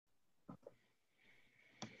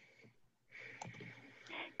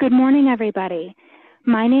Good morning, everybody.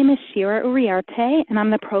 My name is Shira Uriarte, and I'm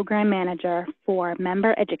the Program Manager for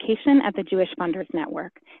Member Education at the Jewish Funders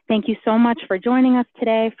Network. Thank you so much for joining us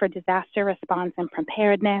today for Disaster Response and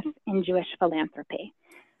Preparedness in Jewish Philanthropy.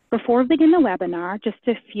 Before we begin the webinar, just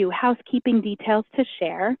a few housekeeping details to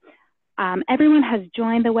share. Everyone has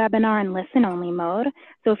joined the webinar in listen-only mode,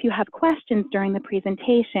 so if you have questions during the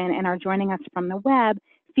presentation and are joining us from the web,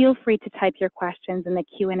 feel free to type your questions in the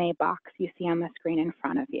Q&A box you see on the screen in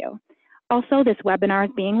front of you. Also, this webinar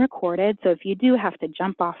is being recorded, so if you do have to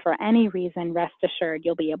jump off for any reason, rest assured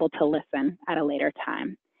you'll be able to listen at a later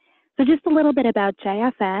time. So just a little bit about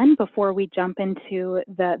JFN before we jump into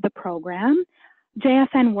the program.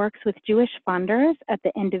 JFN works with Jewish funders at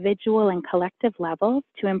the individual and collective levels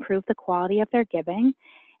to improve the quality of their giving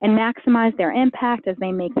and maximize their impact as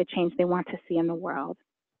they make the change they want to see in the world.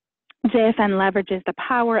 JFN leverages the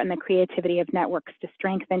power and the creativity of networks to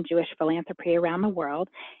strengthen Jewish philanthropy around the world,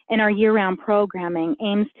 and our year-round programming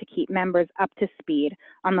aims to keep members up to speed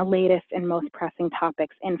on the latest and most pressing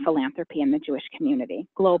topics in philanthropy in the Jewish community,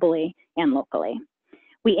 globally and locally.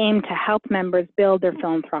 We aim to help members build their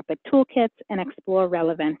philanthropic toolkits and explore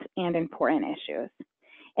relevant and important issues.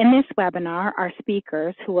 In this webinar, our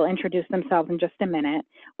speakers, who will introduce themselves in just a minute,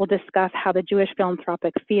 will discuss how the Jewish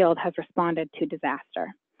philanthropic field has responded to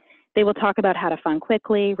disaster. They will talk about how to fund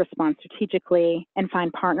quickly, respond strategically, and find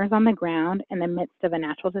partners on the ground in the midst of a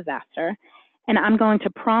natural disaster. And I'm going to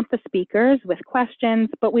prompt the speakers with questions,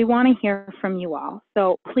 but we want to hear from you all.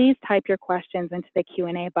 So please type your questions into the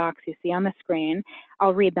Q&A box you see on the screen.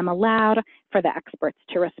 I'll read them aloud for the experts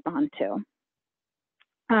to respond to.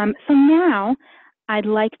 So now I'd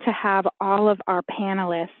like to have all of our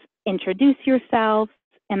panelists introduce yourselves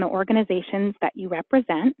and the organizations that you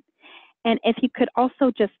represent. And if you could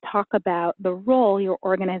also just talk about the role your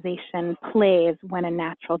organization plays when a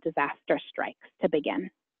natural disaster strikes to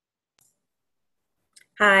begin.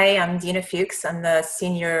 Hi, I'm Deena Fuchs. I'm the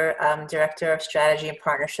Senior Director of Strategy and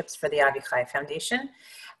Partnerships for the Avichai Foundation.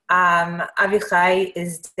 Avichai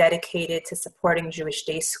is dedicated to supporting Jewish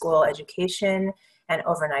day school education and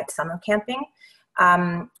overnight summer camping.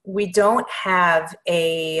 We don't have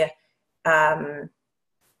a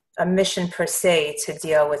mission per se to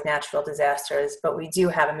deal with natural disasters, but we do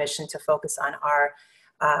have a mission to focus on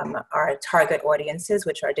our target audiences,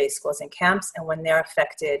 which are day schools and camps, and when they're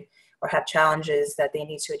affected or have challenges that they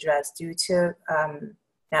need to address due to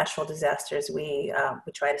natural disasters, we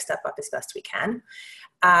try to step up as best we can.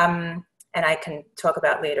 And I can talk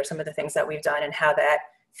about later some of the things that we've done and how that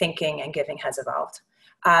thinking and giving has evolved.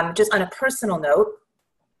 Just on a personal note,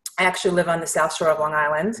 I actually live on the South Shore of Long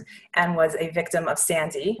Island and was a victim of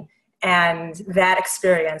Sandy. And that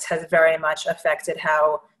experience has very much affected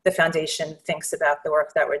how the foundation thinks about the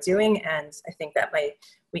work that we're doing. And I think that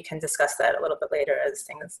we can discuss that a little bit later as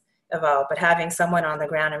things evolve. But having someone on the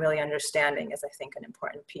ground and really understanding is, I think, an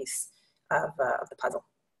important piece of the puzzle.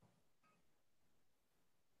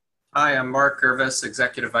 Hi, I'm Mark Gurvis,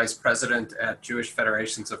 Executive Vice President at Jewish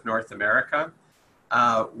Federations of North America.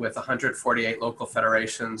 With 148 local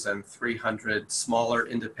federations and 300 smaller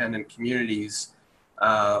independent communities,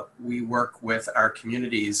 we work with our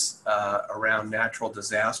communities around natural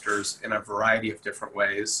disasters in a variety of different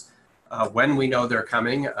ways. When we know they're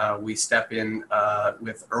coming, we step in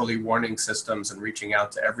with early warning systems and reaching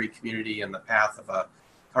out to every community in the path of a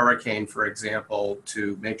hurricane, for example,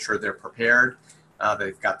 to make sure they're prepared.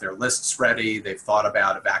 They've got their lists ready, they've thought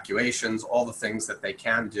about evacuations, all the things that they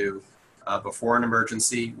can do before an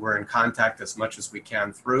emergency. We're in contact as much as we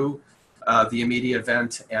can through the immediate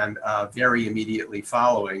event and very immediately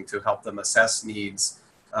following to help them assess needs,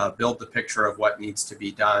 build the picture of what needs to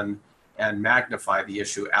be done, and magnify the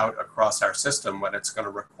issue out across our system when it's going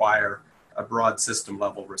to require a broad system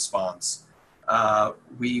level response.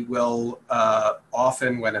 We will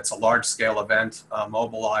often, when it's a large scale event,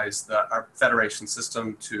 mobilize our federation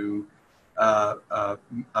system to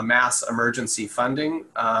amass emergency funding,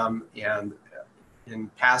 and in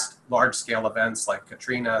past large-scale events like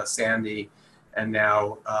Katrina, Sandy, and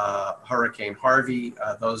now Hurricane Harvey,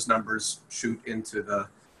 those numbers shoot into the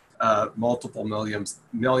multiple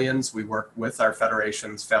millions. We work with our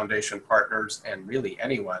federations, foundation partners, and really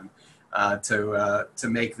anyone to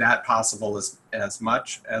make that possible as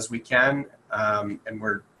much as we can, and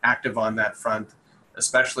we're active on that front,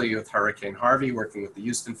 especially with Hurricane Harvey, working with the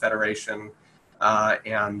Houston Federation,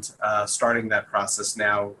 and starting that process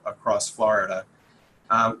now across Florida.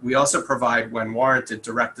 We also provide, when warranted,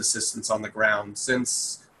 direct assistance on the ground.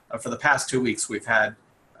 Since, for the past 2 weeks, we've had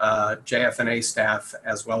JFNA staff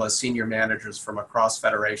as well as senior managers from across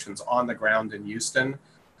federations on the ground in Houston,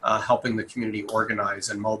 helping the community organize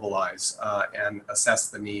and mobilize and assess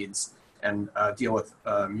the needs and deal with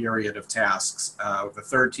a myriad of tasks. The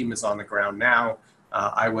third team is on the ground now.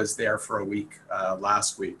 I was there for a week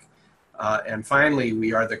last week. And finally,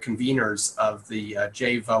 we are the conveners of the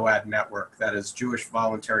JVOAD network, that is Jewish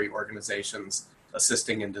Voluntary Organizations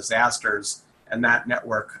Assisting in Disasters. And that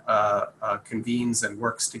network convenes and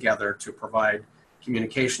works together to provide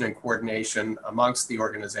communication and coordination amongst the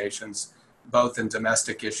organizations, both in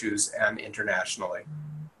domestic issues and internationally.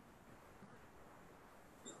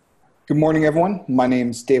 Good morning, everyone. My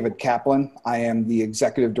name is David Kaplan. I am the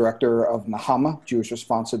Executive Director of NECHAMA, Jewish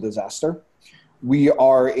Response to Disaster. We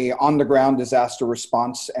are a on-the-ground disaster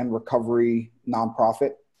response and recovery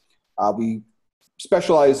nonprofit. We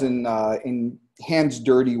specialize in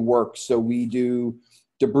hands-dirty work, so we do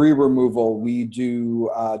debris removal, we do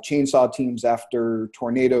chainsaw teams after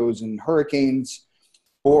tornadoes and hurricanes.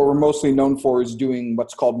 But what we're mostly known for is doing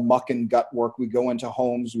what's called muck and gut work. We go into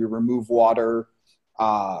homes, we remove water,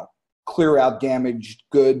 clear out damaged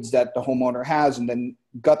goods that the homeowner has, and then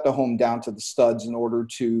gut the home down to the studs in order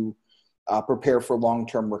to prepare for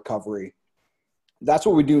long-term recovery. That's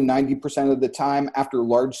what we do 90% of the time after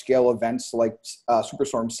large-scale events like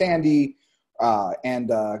Superstorm Sandy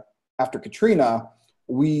and after Katrina.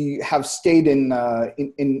 We have stayed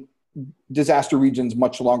in disaster regions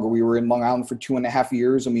much longer. We were in Long Island for 2.5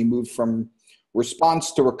 years, and we moved from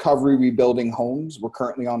response to recovery, rebuilding homes. We're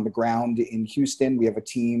currently on the ground in Houston. We have a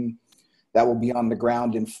team that will be on the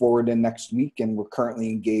ground in Florida next week, and we're currently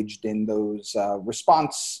engaged in those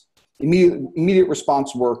immediate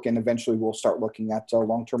response work, and eventually we'll start looking at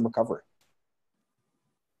long-term recovery.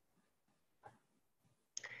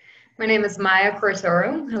 My name is Maya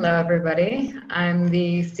Kroitoru. Hello, everybody. I'm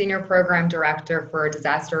the Senior Program Director for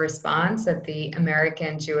Disaster Response at the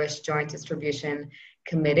American Jewish Joint Distribution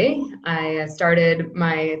Committee. I started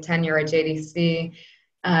my tenure at JDC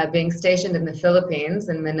being stationed in the Philippines,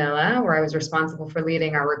 in Manila, where I was responsible for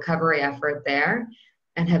leading our recovery effort there,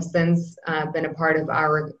 and have since been a part of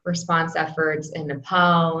our response efforts in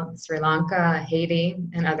Nepal, Sri Lanka, Haiti,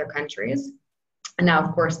 and other countries, and now,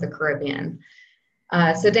 of course, the Caribbean.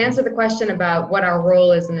 So to answer the question about what our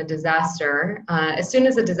role is in a disaster, as soon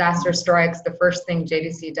as a disaster strikes, the first thing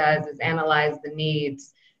JDC does is analyze the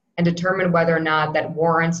needs and determine whether or not that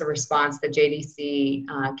warrants a response that JDC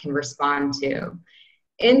can respond to.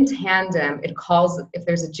 In tandem, it calls, if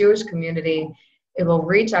there's a Jewish community, it will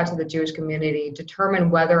reach out to the Jewish community,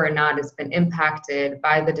 determine whether or not it's been impacted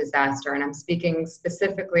by the disaster. And I'm speaking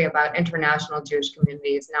specifically about international Jewish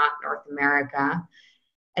communities, not North America.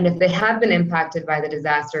 And if they have been impacted by the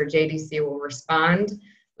disaster, JDC will respond,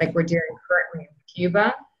 like we're doing currently in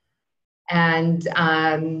Cuba. And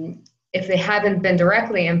if they haven't been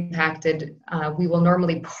directly impacted, we will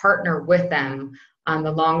normally partner with them on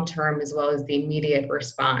the long term as well as the immediate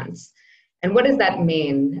response. And what does that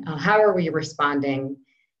mean? How are we responding?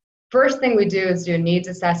 First thing we do is do a needs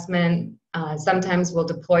assessment. Sometimes we'll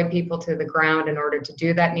deploy people to the ground in order to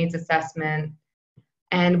do that needs assessment.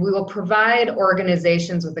 And we will provide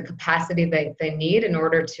organizations with the capacity that they need in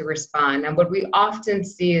order to respond. And what we often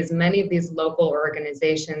see is many of these local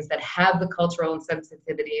organizations that have the cultural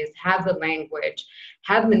sensitivities, have the language,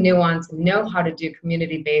 have the nuance, and know how to do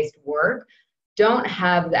community-based work, don't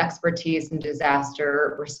have the expertise in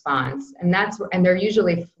disaster response. And they're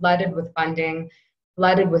usually flooded with funding,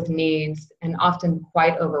 flooded with needs, and often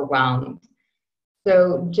quite overwhelmed.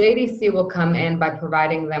 So JDC will come in by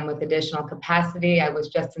providing them with additional capacity. I was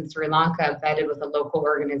just in Sri Lanka, embedded with a local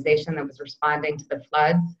organization that was responding to the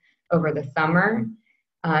floods over the summer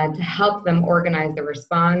to help them organize the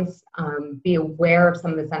response, be aware of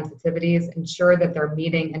some of the sensitivities, ensure that they're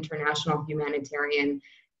meeting international humanitarian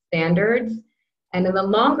standards. And in the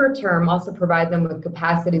longer term, also provide them with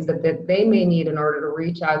capacities that they may need in order to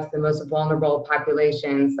reach out to the most vulnerable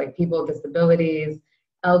populations, like people with disabilities,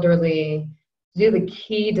 elderly, to do the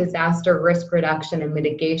key disaster risk reduction and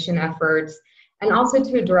mitigation efforts, and also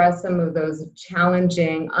to address some of those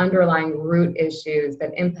challenging underlying root issues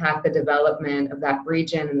that impact the development of that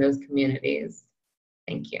region and those communities.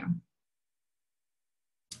 Thank you.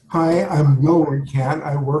 Hi, I'm Will Recant.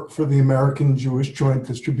 I work for the American Jewish Joint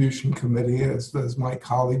Distribution Committee, as does my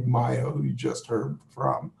colleague Maya, who you just heard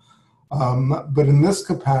from. But in this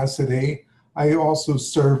capacity, I also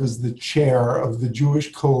serve as the chair of the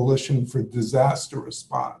Jewish Coalition for Disaster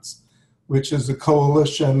Response, which is a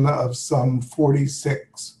coalition of some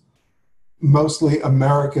 46 mostly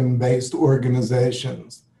American-based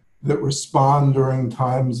organizations that respond during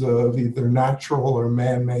times of either natural or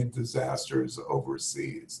man-made disasters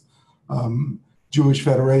overseas. Jewish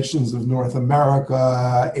Federations of North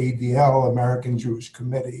America, ADL, American Jewish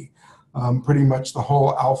Committee, pretty much the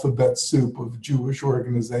whole alphabet soup of Jewish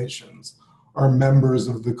organizations are members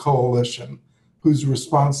of the coalition, whose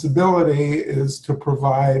responsibility is to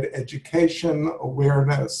provide education,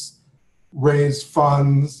 awareness, raise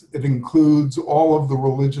funds. It includes all of the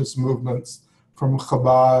religious movements from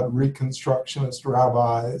Chabad, Reconstructionist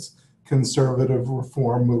rabbis, conservative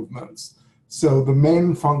reform movements. So the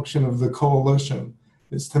main function of the coalition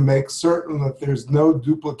is to make certain that there's no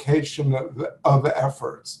duplication of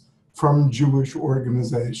efforts from Jewish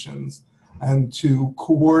organizations and to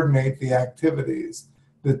coordinate the activities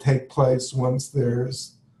that take place once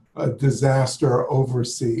there's a disaster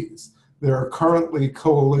overseas. There are currently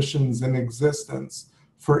coalitions in existence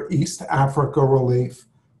for East Africa Relief,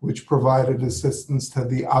 which provided assistance to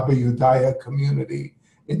the Abayudaya community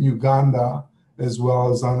in Uganda, as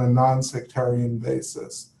well as on a non-sectarian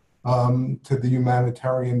basis to the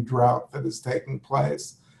humanitarian drought that is taking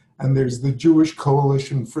place. And there's the Jewish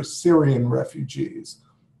Coalition for Syrian Refugees,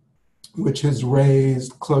 which has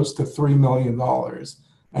raised close to $3 million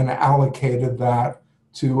and allocated that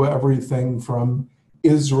to everything from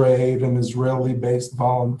Israel, an Israeli-based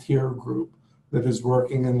volunteer group that is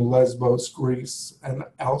working in Lesbos, Greece, and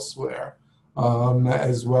elsewhere,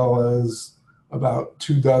 as well as about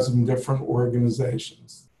 24 different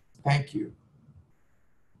organizations. Thank you.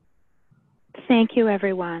 Thank you,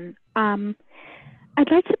 everyone. I'd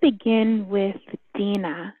like to begin with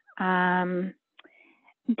Deena.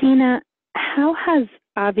 Deena, how has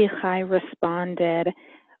Avichai responded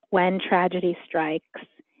when tragedy strikes?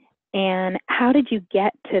 And how did you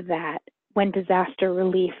get to that when disaster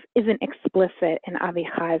relief isn't explicit in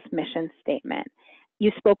Avichai's mission statement?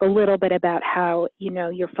 You spoke a little bit about how,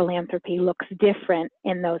 your philanthropy looks different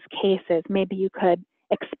in those cases. Maybe you could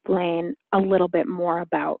explain a little bit more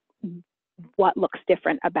about what looks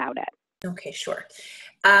different about it. Okay, sure.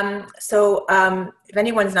 If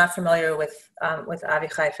anyone's not familiar with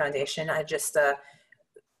Avichai Foundation,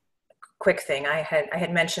 quick thing. I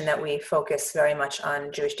had mentioned that we focus very much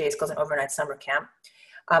on Jewish day schools and overnight summer camp.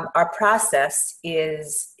 Our process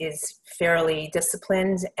is fairly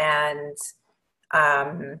disciplined, and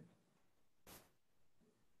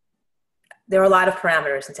there are a lot of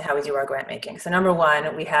parameters into how we do our grant making. So number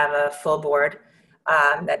one, we have a full board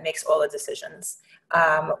that makes all the decisions.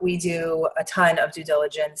 We do a ton of due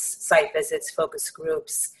diligence, site visits, focus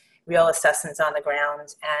groups, real assessments on the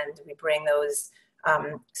ground, and we bring those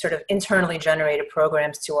sort of internally generated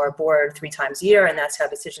programs to our board 3 times a year, and that's how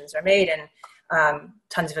decisions are made, and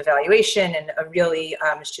tons of evaluation and a really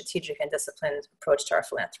strategic and disciplined approach to our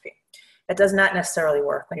philanthropy. That does not necessarily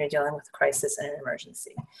work when you're dealing with a crisis and an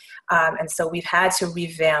emergency. And so we've had to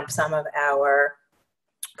revamp some of our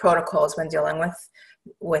protocols when dealing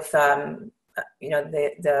with the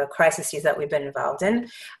crises that we've been involved in.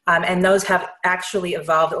 And those have actually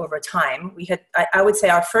evolved over time. I would say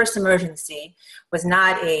our first emergency was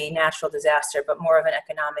not a natural disaster, but more of an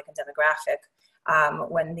economic and demographic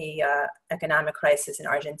when the economic crisis in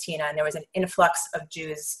Argentina, and there was an influx of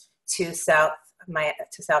Jews to South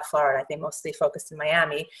Florida, I think mostly focused in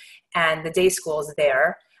Miami, and the day schools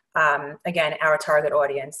there, again, our target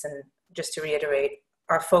audience. And just to reiterate,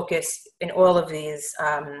 our focus in all of these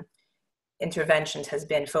interventions has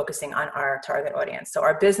been focusing on our target audience. So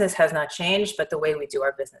our business has not changed, but the way we do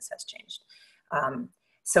our business has changed.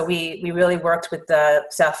 So we really worked with the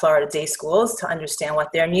South Florida day schools to understand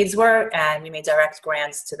what their needs were, and we made direct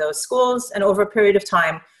grants to those schools. And over a period of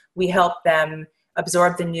time, we helped them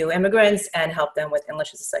absorb the new immigrants and help them with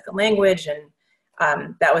English as a second language. And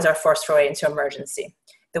that was our first foray into emergency.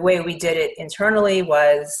 The way we did it internally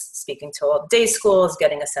was speaking to all the day schools,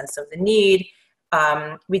 getting a sense of the need.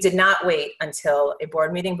 We did not wait until a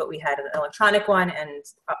board meeting, but we had an electronic one, and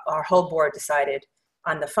our whole board decided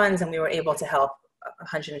on the funds, and we were able to help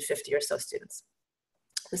 150 or so students.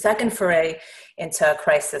 The second foray into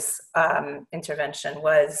crisis intervention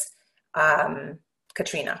was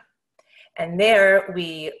Katrina. And there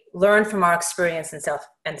we learned from our experience in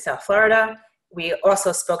South Florida. We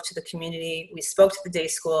also spoke to the community. We spoke to the day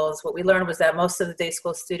schools. What we learned was that most of the day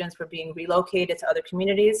school students were being relocated to other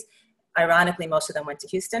communities. Ironically, most of them went to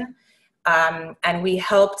Houston. And we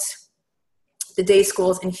helped the day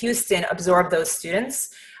schools in Houston absorb those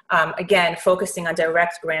students. Again, focusing on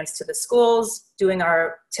direct grants to the schools, doing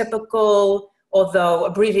our typical, although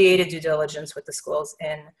abbreviated due diligence with the schools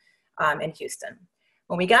in Houston.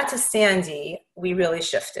 When we got to Sandy, we really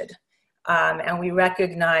shifted. And we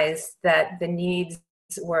recognized that the needs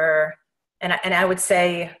were, and I would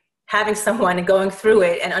say having someone going through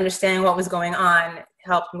it and understanding what was going on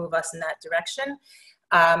helped move us in that direction.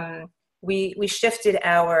 we shifted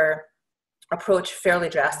our approach fairly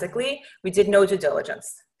drastically. We did no due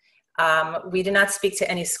diligence. We did not speak to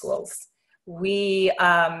any schools. We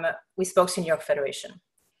spoke to New York Federation,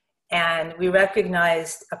 and we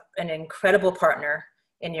recognized an incredible partner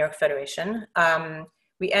in New York Federation.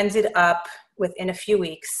 We ended up within a few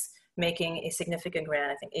weeks making a significant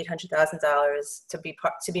grant, I think $800,000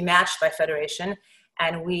 to be matched by Federation,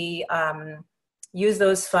 and we used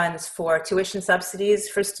those funds for tuition subsidies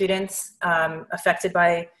for students affected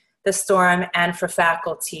by the storm and for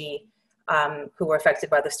faculty who were affected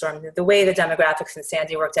by the storm. The way the demographics in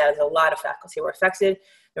Sandy worked out is a lot of faculty were affected.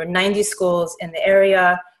 There were 90 schools in the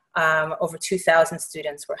area. Over 2,000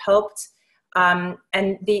 students were helped. And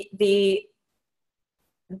the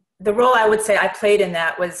role I would say I played in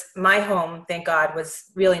that was my home, thank God,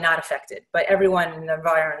 was really not affected, but everyone in the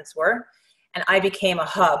environs were. And I became a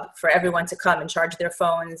hub for everyone to come and charge their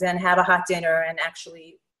phones and have a hot dinner and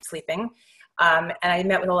actually sleeping. And I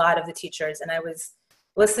met with a lot of the teachers, and I was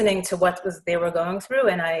listening to what they were going through,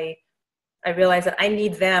 and I realized that I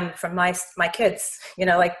need them for my kids, you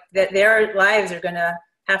know, like that their lives are gonna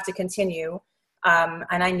have to continue,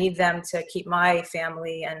 and I need them to keep my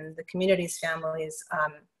family and the community's families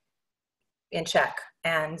in check.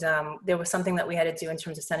 And there was something that we had to do in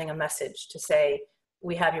terms of sending a message to say,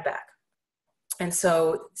 we have your back. And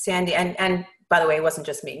so Sandy, and by the way, it wasn't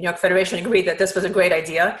just me, New York Federation agreed that this was a great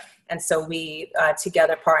idea. And so we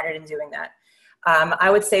together partnered in doing that. I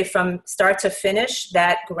would say from start to finish,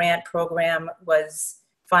 that grant program was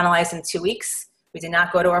finalized in 2 weeks. We did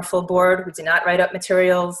not go to our full board. We did not write up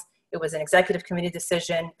materials. It was an executive committee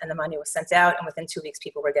decision, and the money was sent out, and within 2 weeks,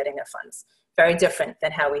 people were getting their funds. Very different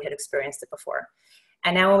than how we had experienced it before.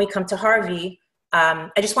 And now when we come to Harvey, I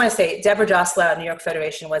just want to say Deborah Joslow of New York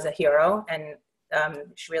Federation was a hero, and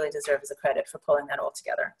she really deserves the credit for pulling that all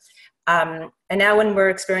together. And now when we're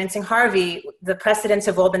experiencing Harvey, the precedents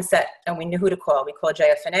have all been set, and we knew who to call. We called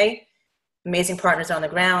JFNA, amazing partners on the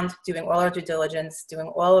ground, doing all our due diligence, doing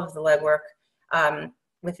all of the legwork.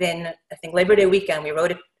 Within, I think, Labor Day weekend, we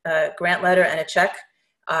wrote a grant letter and a check.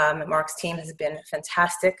 Mark's team has been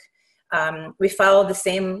fantastic. We follow the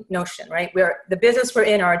same notion, right? The business we're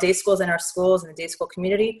in are our day schools and our schools and the day school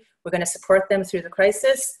community. We're going to support them through the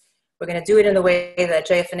crisis. We're going to do it in the way that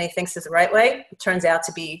JFNA thinks is the right way. It turns out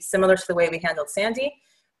to be similar to the way we handled Sandy.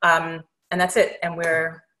 And that's it. And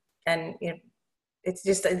you know,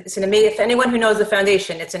 it's an amazing, if anyone who knows the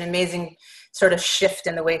foundation, it's an amazing sort of shift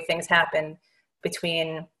in the way things happen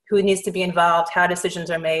between who needs to be involved, how decisions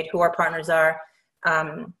are made, who our partners are.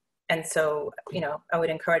 And so, you know, I would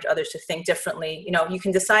encourage others to think differently. You know, you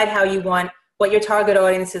can decide how you want, what your target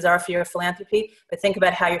audiences are for your philanthropy, but think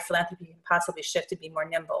about how your philanthropy can possibly shift to be more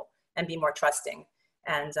nimble and be more trusting.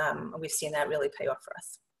 And we've seen that really pay off for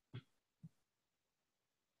us.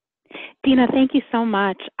 Deena, thank you so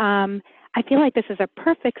much. I feel like this is a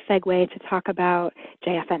perfect segue to talk about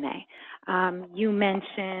JFNA. You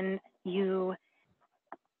mentioned you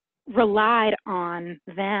relied on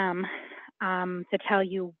them to tell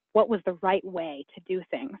you what was the right way to do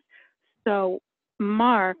things. So,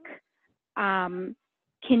 Mark, can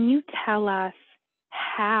you tell us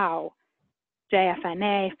how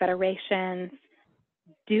JFNA federations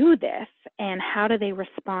do this, and how do they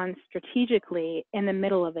respond strategically in the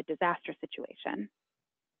middle of a disaster situation?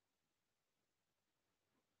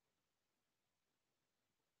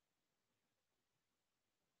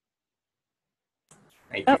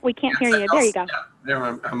 Oh, we can't hear you. There you go.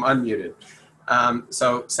 Yeah, I'm unmuted.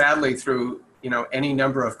 So sadly, through any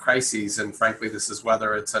number of crises, and frankly, this is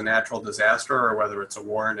whether it's a natural disaster or whether it's a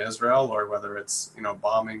war in Israel or whether it's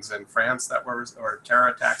bombings in France or terror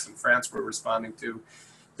attacks in France we're responding to.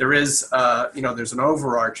 There is there's an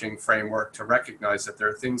overarching framework to recognize that there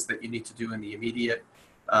are things that you need to do in the immediate.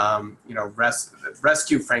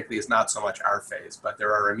 Rescue, frankly, is not so much our phase, but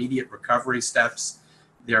there are immediate recovery steps.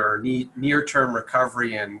 There are near-term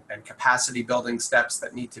recovery and capacity building steps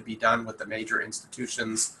that need to be done with the major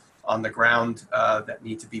institutions on the ground that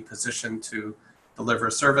need to be positioned to deliver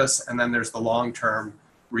service. And then there's the long-term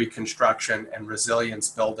reconstruction and resilience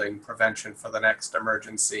building prevention for the next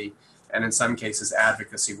emergency, and in some cases,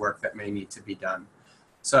 advocacy work that may need to be done.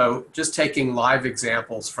 So just taking live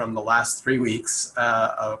examples from the last 3 weeks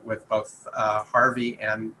with both Harvey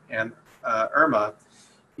and Irma,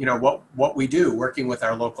 what we do working with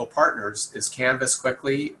our local partners is canvass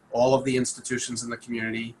quickly all of the institutions in the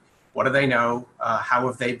community. What do they know? How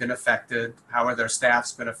have they been affected? How are their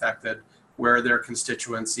staffs been affected? Where are their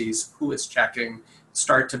constituencies? Who is checking?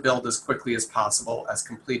 Start to build as quickly as possible, as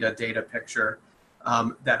complete a data picture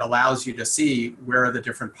that allows you to see where are the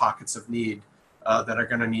different pockets of need that are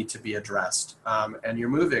going to need to be addressed. And you're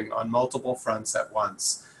moving on multiple fronts at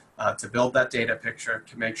once to build that data picture,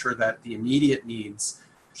 to make sure that the immediate needs,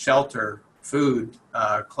 shelter, food,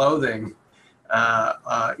 clothing,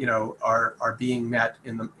 are being met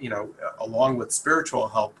in the, along with spiritual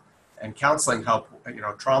help and counseling help,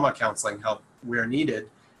 trauma counseling help where needed,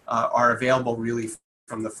 are available really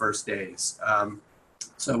from the first days.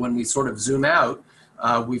 So when we sort of zoom out,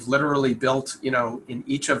 we've literally built, in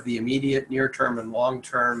each of the immediate, near-term, and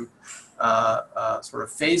long-term sort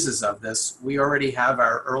of phases of this, we already have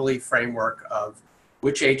our early framework of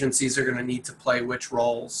which agencies are going to need to play which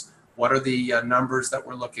roles, what are the numbers that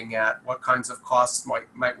we're looking at, what kinds of costs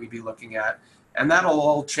might we be looking at, and that'll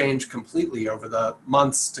all change completely over the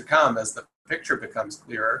months to come as the picture becomes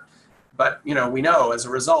clearer. But we know as a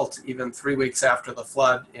result, even 3 weeks after the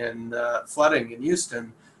flooding in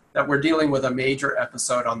Houston, that we're dealing with a major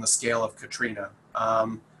episode on the scale of Katrina.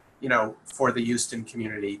 For the Houston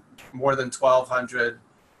community, more than 1,200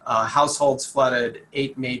 households flooded,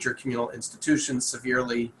 8 major communal institutions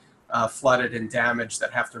severely flooded and damaged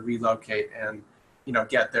that have to relocate and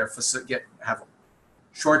have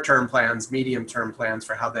short-term plans, medium-term plans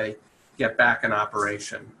for how they get back in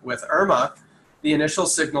operation. With Irma, the initial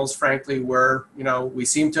signals, frankly, were, we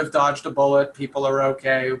seem to have dodged a bullet, people are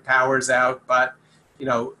okay, power's out, but,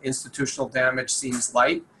 institutional damage seems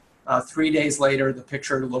light. 3 days later, the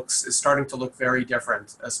picture is starting to look very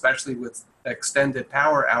different, especially with extended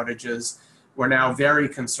power outages. We're now very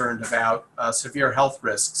concerned about severe health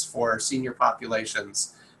risks for senior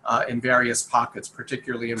populations in various pockets,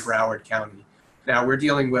 particularly in Broward County. Now we're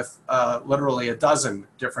dealing with literally a dozen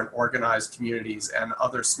different organized communities and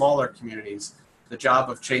other smaller communities. The job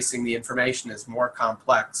of chasing the information is more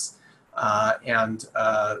complex, and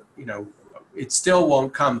it still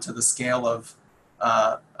won't come to the scale of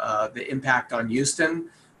the impact on Houston,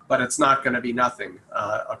 but it's not going to be nothing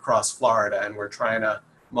across Florida, and we're trying to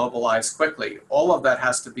mobilize quickly. All of that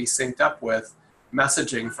has to be synced up with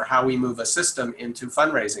messaging for how we move a system into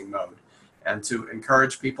fundraising mode, and to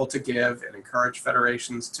encourage people to give and encourage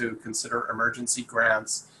federations to consider emergency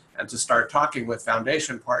grants and to start talking with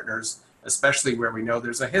foundation partners, especially where we know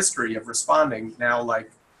there's a history of responding now,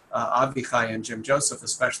 like Avichai and Jim Joseph,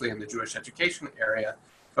 especially in the Jewish education area.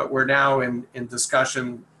 But we're now in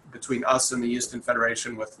discussion between us and the Houston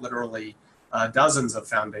Federation with literally dozens of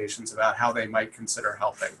foundations about how they might consider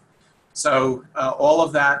helping. So all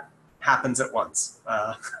of that happens at once.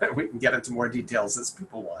 We can get into more details as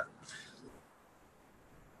people want.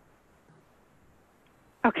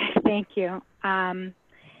 Okay, thank you.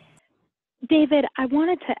 David, I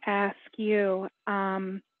wanted to ask you,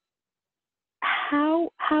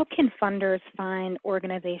 how can funders find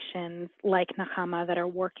organizations like NECHAMA that are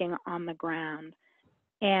working on the ground?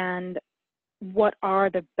 And what are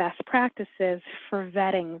the best practices for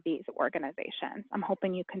vetting these organizations? I'm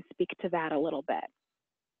hoping you can speak to that a little bit.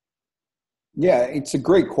 Yeah, it's a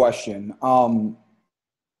great question.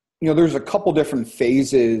 There's a couple different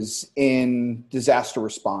phases in disaster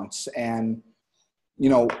response, and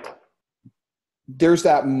there's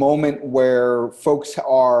that moment where folks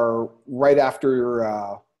are right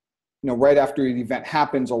after the event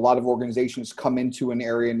happens. A lot of organizations come into an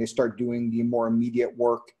area and they start doing the more immediate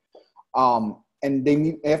work, and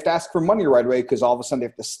they have to ask for money right away because all of a sudden they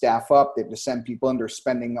have to staff up, they have to send people in. They're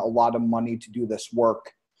spending a lot of money to do this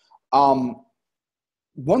work.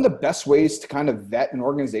 One of the best ways to kind of vet an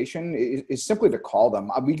organization is simply to call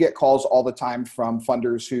them. We get calls all the time from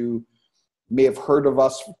funders who may have heard of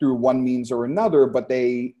us through one means or another, but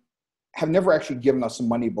they have never actually given us some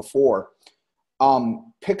money before.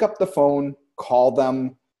 Pick up the phone, call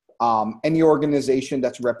them. Any organization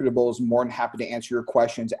that's reputable is more than happy to answer your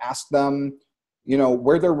questions. Ask them,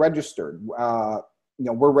 where they're registered.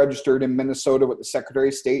 We're registered in Minnesota with the Secretary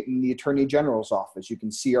of State and the Attorney General's office. You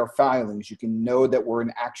can see our filings. You can know that we're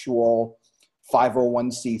an actual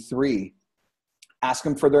 501c3. Ask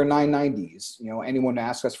them for their 990s. Anyone who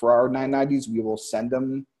asks us for our 990s, we will send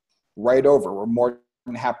them right over. We're more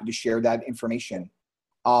than happy to share that information.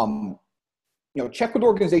 Check with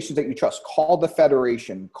organizations that you trust. Call the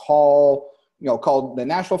federation. Call the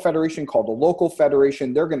national federation. Call the local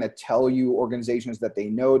federation. They're going to tell you organizations that they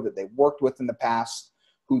know, that they've worked with in the past,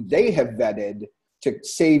 who they have vetted to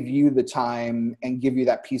save you the time and give you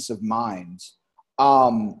that peace of mind.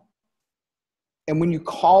 And when you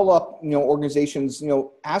call up, organizations,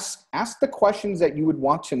 ask the questions that you would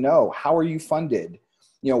want to know. How are you funded?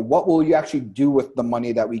 What will you actually do with the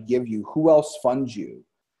money that we give you? Who else funds you?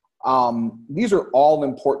 These are all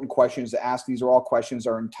important questions to ask. These are all questions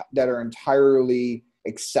that are entirely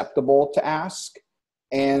acceptable to ask.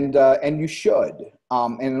 and you should.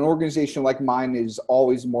 And an organization like mine is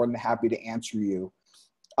always more than happy to answer you.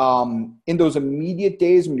 In those immediate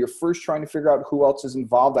days when you're first trying to figure out who else is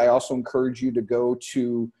involved, I also encourage you to go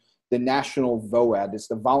to the National VOAD. It's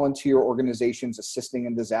the Volunteer Organizations Assisting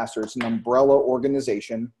in Disaster. It's an umbrella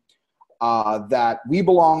organization that we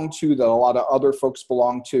belong to, that a lot of other folks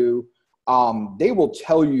belong to. They will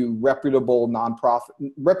tell you reputable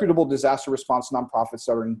disaster response nonprofits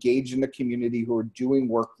that are engaged in the community, who are doing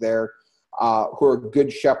work there, who are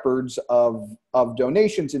good shepherds of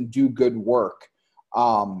donations and do good work.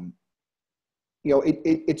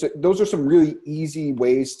 Those are some really easy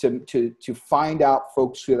ways to find out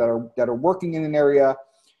folks that are working in an area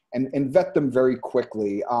and vet them very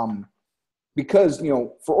quickly. Because,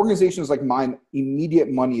 for organizations like mine, immediate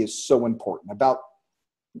money is so important. About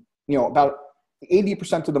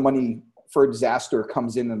 80% of the money for a disaster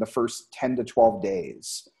comes in the first 10 to 12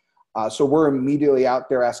 days. So we're immediately out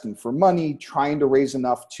there asking for money, trying to raise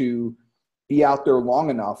enough to be out there long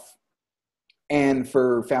enough. And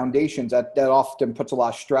for foundations, that often puts a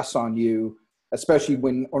lot of stress on you, especially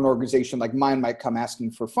when an organization like mine might come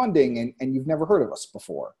asking for funding and you've never heard of us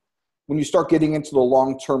before. When you start getting into the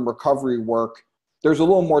long-term recovery work, there's a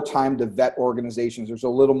little more time to vet organizations. There's a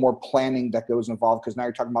little more planning that goes involved, because now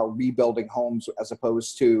you're talking about rebuilding homes as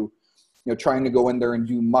opposed to trying to go in there and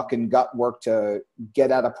do muck and gut work to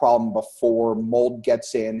get at a problem before mold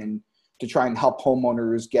gets in, and to try and help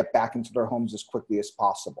homeowners get back into their homes as quickly as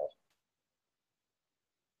possible.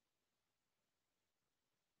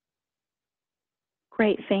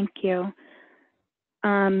 Great, thank you.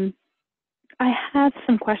 I have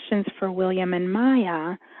some questions for William and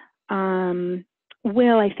Maya.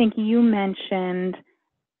 Will, I think you mentioned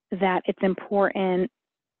that it's important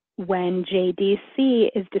when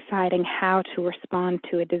JDC is deciding how to respond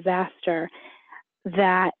to a disaster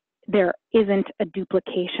that there isn't a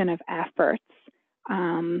duplication of efforts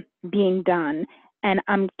being done. And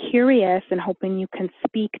I'm curious and hoping you can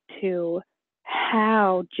speak to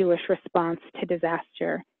how Jewish response to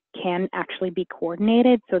disaster can actually be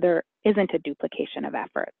coordinated so there isn't a duplication of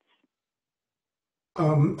efforts.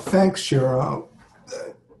 Thanks, Shira.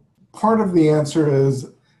 Part of the answer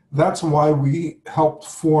is that's why we helped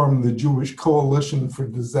form the Jewish Coalition for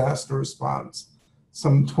Disaster Response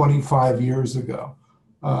some 25 years ago.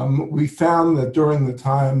 We found that during the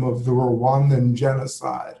time of the Rwandan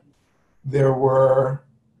genocide, there were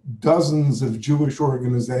dozens of Jewish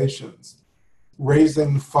organizations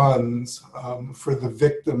raising funds for the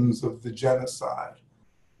victims of the genocide.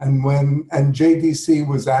 And JDC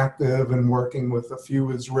was active and working with a few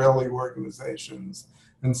Israeli organizations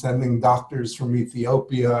and sending doctors from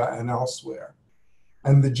Ethiopia and elsewhere.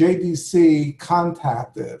 And the JDC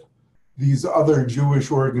contacted these other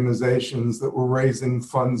Jewish organizations that were raising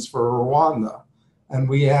funds for Rwanda. And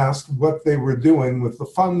we asked what they were doing with the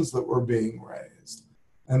funds that were being raised.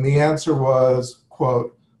 And the answer was,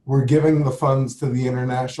 quote, "We're giving the funds to the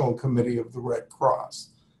International Committee of the Red Cross,"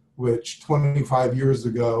 which 25 years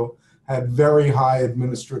ago had very high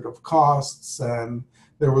administrative costs, and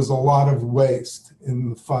there was a lot of waste in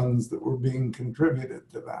the funds that were being contributed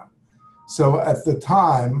to them. So at the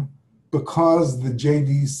time, because the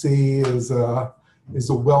JDC is a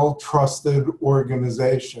well-trusted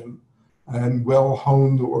organization and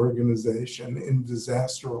well-honed organization in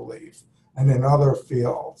disaster relief and in other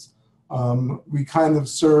fields, we kind of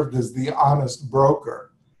served as the honest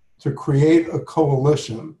broker to create a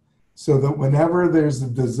coalition so that whenever there's a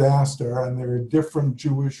disaster and there are different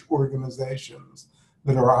Jewish organizations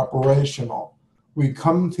that are operational, we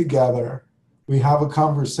come together, we have a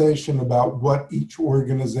conversation about what each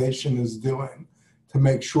organization is doing to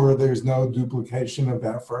make sure there's no duplication of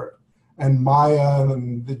effort. And Maya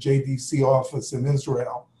and the JDC office in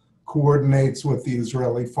Israel coordinates what the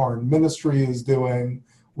Israeli Foreign Ministry is doing,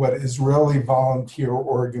 what Israeli volunteer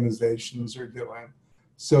organizations are doing,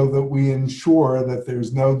 so that we ensure that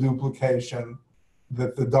there's no duplication,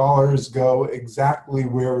 that the dollars go exactly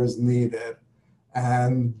where is needed,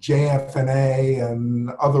 and JFNA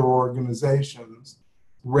and other organizations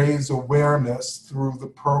raise awareness through the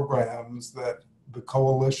programs that the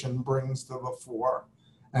coalition brings to the fore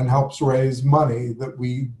and helps raise money that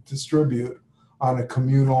we distribute on a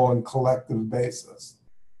communal and collective basis.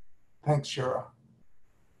 Thanks, Shira.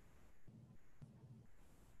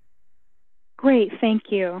 Great,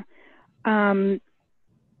 thank you. Maya,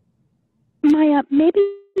 maybe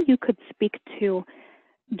you could speak to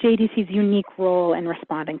JDC's unique role in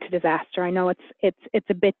responding to disaster. I know it's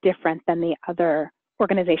a bit different than the other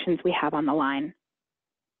organizations we have on the line.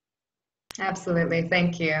 Absolutely,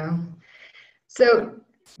 thank you. So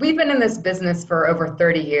We've been in this business for over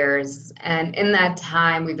 30 years, and in that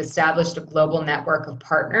time, we've established a global network of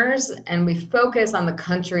partners, and we focus on the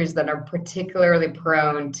countries that are particularly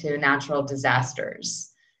prone to natural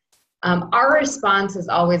disasters. Our response is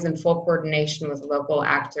always in full coordination with local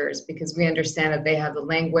actors because we understand that they have the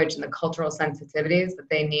language and the cultural sensitivities that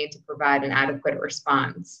they need to provide an adequate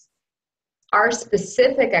response. Our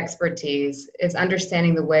specific expertise is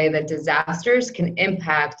understanding the way that disasters can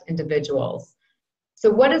impact individuals. So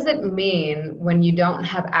what does it mean when you don't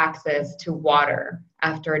have access to water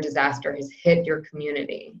after a disaster has hit your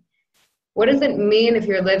community? What does it mean if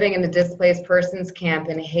you're living in a displaced persons camp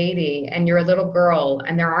in Haiti and you're a little girl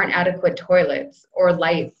and there aren't adequate toilets or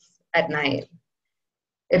lights at night?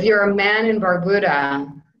 If you're a man in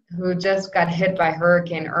Barbuda who just got hit by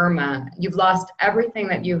Hurricane Irma, you've lost everything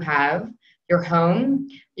that you have, your home,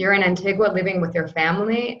 you're in Antigua living with your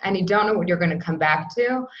family, and you don't know what you're going to come back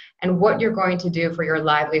to and what you're going to do for your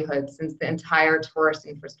livelihood since the entire tourist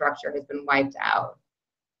infrastructure has been wiped out.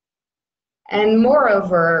 And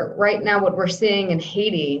moreover, right now what we're seeing in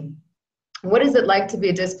Haiti, what is it like to be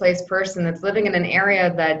a displaced person that's living in an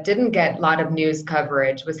area that didn't get a lot of news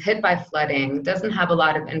coverage, was hit by flooding, doesn't have a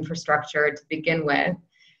lot of infrastructure to begin with,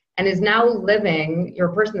 and is now living, you're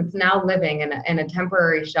a person that's now living in a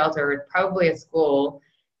temporary shelter, probably a school,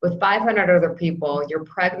 with 500 other people, you're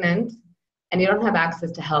pregnant, and you don't have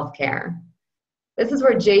access to health care. This is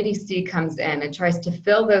where JDC comes in and tries to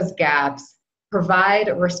fill those gaps, provide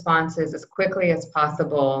responses as quickly as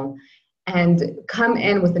possible, and come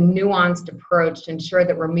in with a nuanced approach to ensure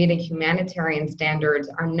that we're meeting humanitarian standards,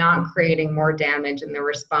 are not creating more damage in the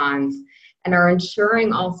response, and are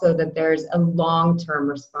ensuring also that there's a long-term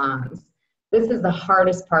response. This is the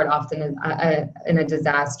hardest part often in a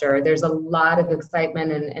disaster. There's a lot of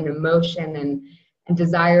excitement and emotion and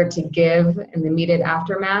desire to give in the immediate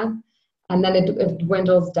aftermath, and then it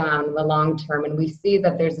dwindles down in the long term, and we see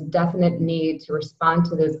that there's a definite need to respond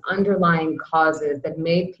to those underlying causes that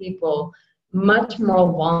made people much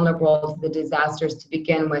more vulnerable to the disasters to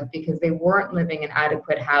begin with because they weren't living in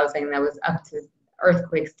adequate housing that was up to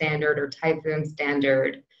earthquake standard or typhoon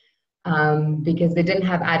standard, because they didn't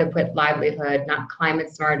have adequate livelihood, not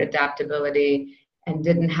climate smart adaptability, and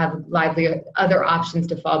didn't have other options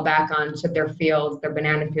to fall back on should their fields, their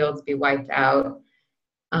banana fields, be wiped out.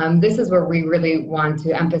 This is where we really want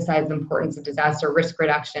to emphasize the importance of disaster risk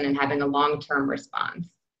reduction and having a long-term response.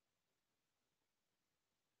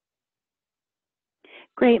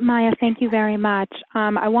 Great, Maya, thank you very much.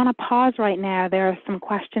 I want to pause right now. There are some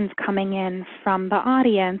questions coming in from the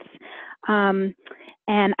audience. And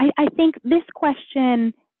I think this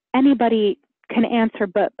question, anybody can answer,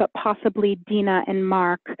 but possibly Deena and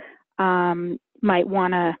Mark might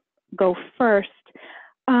want to go first.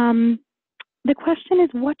 The question is,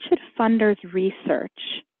 what should funders research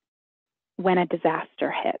when a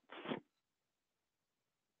disaster hits?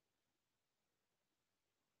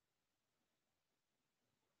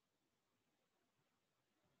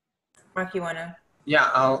 Mark, you want to? Yeah,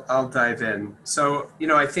 I'll dive in. So,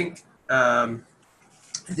 I think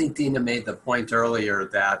Deena made the point earlier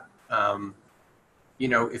that,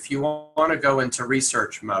 if you want to go into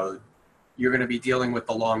research mode, you're going to be dealing with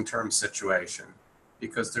the long-term situation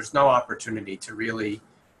because there's no opportunity to really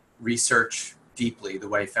research deeply the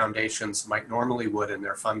way foundations might normally would in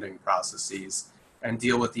their funding processes and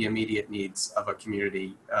deal with the immediate needs of a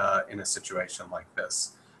community in a situation like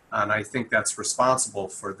this. And I think that's responsible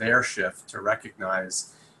for their shift to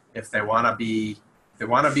recognize if they want to be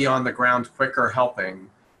on the ground quicker helping,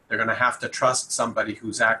 they're going to have to trust somebody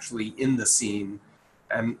who's actually in the scene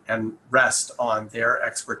and rest on their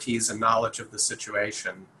expertise and knowledge of the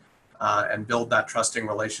situation and build that trusting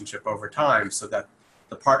relationship over time so that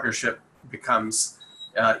the partnership becomes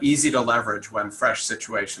easy to leverage when fresh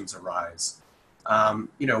situations arise.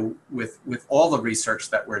 With all the research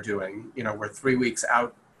that we're doing, we're 3 weeks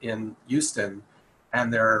out in Houston,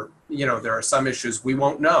 and there are some issues we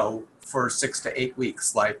won't know for 6 to 8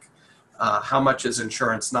 weeks, like how much is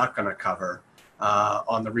insurance not going to cover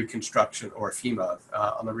on the reconstruction, or FEMA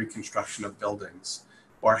on the reconstruction of buildings,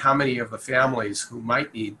 or how many of the families who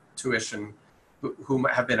might need tuition, who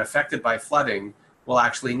have been affected by flooding, will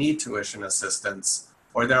actually need tuition assistance,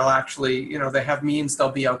 or they'll actually, they have means, they'll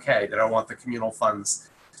be okay. They don't want the communal funds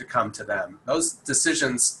to come to them. Those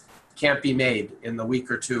decisions can't be made in the week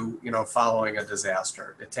or two, following a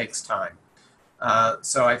disaster. It takes time.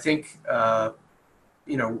 So I think,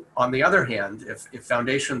 on the other hand, if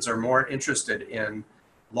foundations are more interested in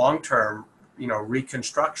long-term,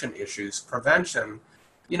 reconstruction issues, prevention,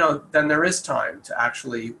 then there is time to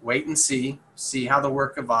actually wait and see how the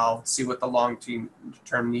work evolves, see what the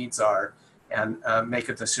long-term needs are, and make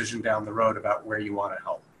a decision down the road about where you want to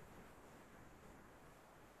help.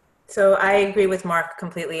 So I agree with Mark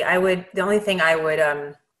completely. The only thing I would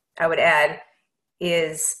add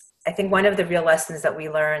is, I think one of the real lessons that we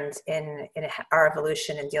learned in our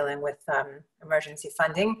evolution in dealing with emergency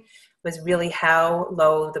funding was really how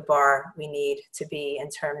low the bar we need to be in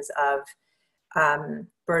terms of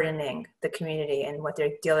burdening the community and what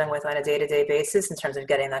they're dealing with on a day-to-day basis in terms of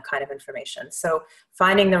getting that kind of information. So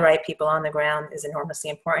finding the right people on the ground is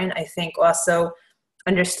enormously important. I think also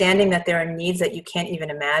understanding that there are needs that you can't even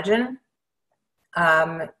imagine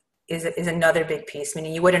is another big piece.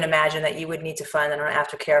 Meaning you wouldn't imagine that you would need to fund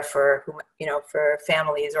aftercare for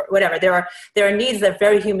families or whatever. There are needs that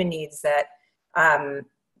very human needs that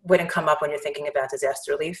wouldn't come up when you're thinking about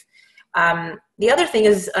disaster relief. The other thing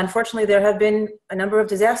is, unfortunately, there have been a number of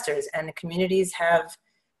disasters, and the communities have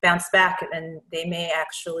bounced back, and they may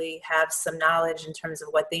actually have some knowledge in terms of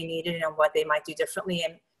what they needed and what they might do differently.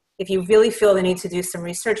 And if you really feel the need to do some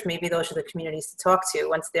research, maybe those are the communities to talk to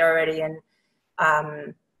once they're already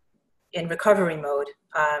in recovery mode,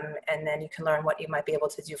 and then you can learn what you might be able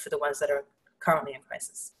to do for the ones that are currently in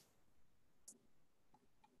crisis.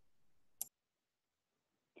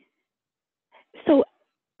 So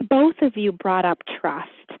both of you brought up trust.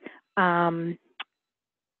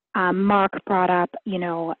 Mark brought up,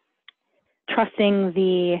 trusting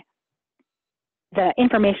the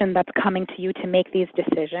information that's coming to you to make these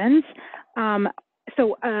decisions.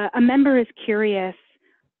 So a member is curious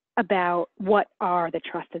about what are the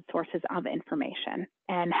trusted sources of information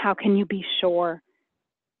and how can you be sure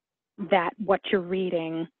that what you're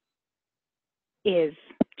reading is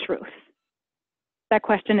truth? That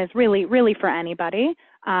question is really for anybody,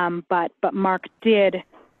 but Mark did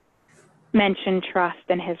mention trust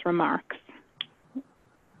in his remarks. So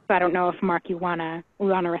I don't know if Mark, you wanna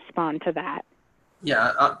respond to that.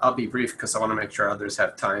 Yeah, I'll be brief because I want to make sure others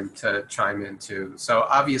have time to chime in too. So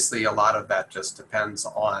obviously a lot of that just depends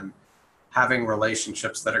on having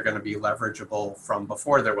relationships that are going to be leverageable from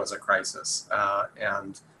before there was a crisis.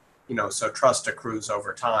 So trust accrues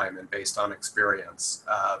over time and based on experience.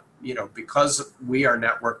 Because we are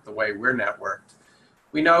networked the way we're networked,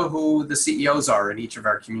 we know who the CEOs are in each of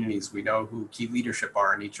our communities. We know who key leadership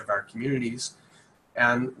are in each of our communities.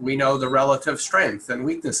 And we know the relative strength and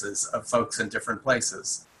weaknesses of folks in different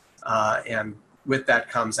places. And with that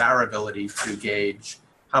comes our ability to gauge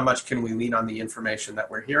how much can we lean on the information that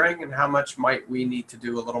we're hearing and how much might we need to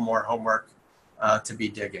do a little more homework to be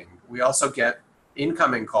digging. We also get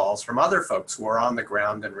incoming calls from other folks who are on the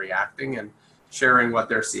ground and reacting and sharing what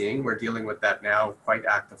they're seeing. We're dealing with that now quite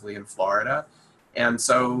actively in Florida. And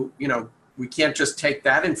so, we can't just take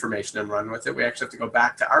that information and run with it. We actually have to go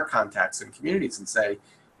back to our contacts in communities and say,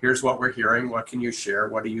 here's what we're hearing. What can you share?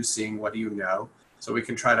 What are you seeing? What do you know? So we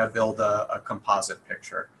can try to build a composite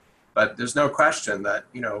picture. But there's no question that,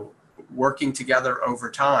 working together over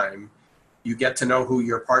time, you get to know who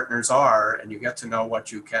your partners are and you get to know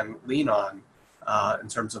what you can lean on in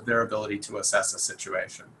terms of their ability to assess a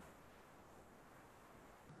situation.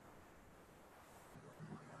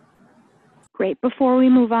 Great. Before we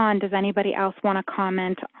move on, does anybody else want to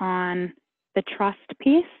comment on the trust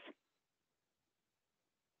piece?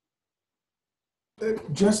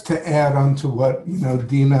 Just to add on to what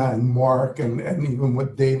Deena and Mark and even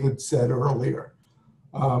what David said earlier,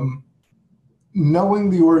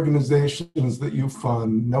 knowing the organizations that you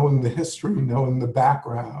fund, knowing the history, knowing the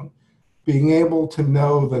background, being able to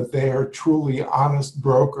know that they are truly honest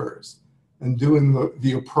brokers and doing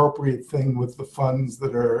the appropriate thing with the funds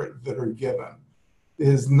that are given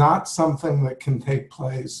is not something that can take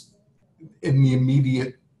place in the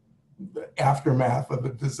immediate aftermath of a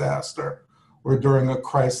disaster or during a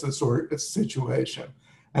crisis or a situation.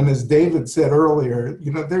 And as David said earlier,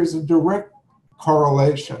 there's a direct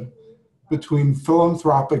correlation between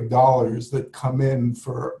philanthropic dollars that come in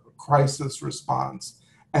for crisis response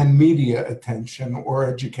and media attention or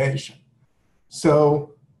education.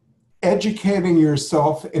 So educating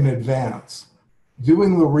yourself in advance,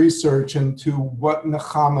 doing the research into what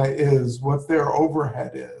NECHAMA is, what their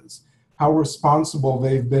overhead is, how responsible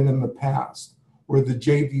they've been in the past, or the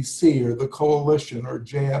JDC or the coalition or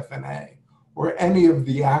JFNA, or any of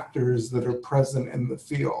the actors that are present in the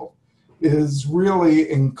field, is really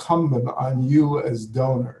incumbent on you as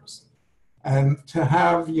donors. And to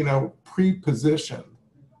have, pre-positioned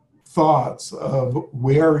thoughts of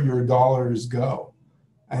where your dollars go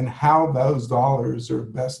and how those dollars are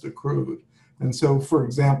best accrued. And so, for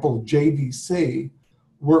example, JDC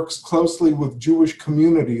works closely with Jewish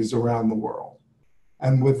communities around the world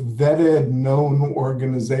and with vetted, known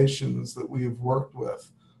organizations that we have worked with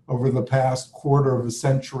over the past quarter of a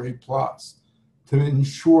century plus. to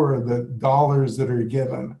ensure that dollars that are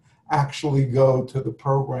given actually go to the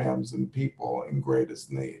programs and people in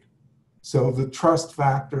greatest need. So the trust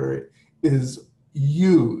factor is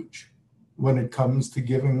huge when it comes to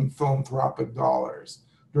giving philanthropic dollars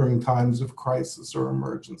during times of crisis or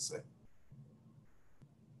emergency.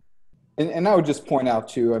 And I would just point out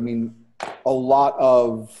too, I mean,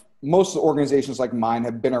 most organizations like mine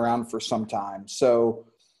have been around for some time. So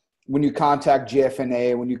when you contact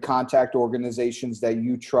JFNA, when you contact organizations that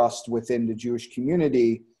you trust within the Jewish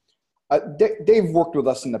community, they've worked with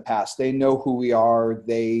us in the past. They know who we are.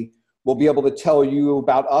 They will be able to tell you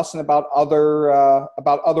about us and about other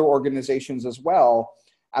organizations as well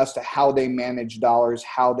as to how they manage dollars,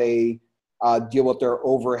 how they deal with their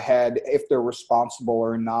overhead, if they're responsible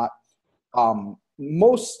or not.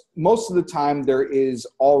 Most of the time there is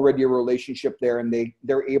already a relationship there, and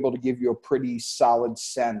they're able to give you a pretty solid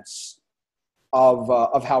sense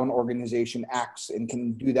of how an organization acts and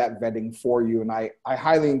can do that vetting for you. And I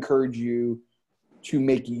highly encourage you to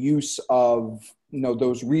make use of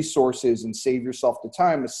those resources and save yourself the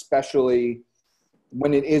time, especially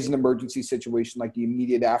when it is an emergency situation like the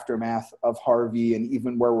immediate aftermath of Harvey and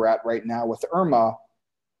even where we're at right now with Irma.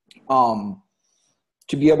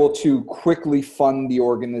 To be able to quickly fund the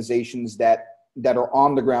organizations that are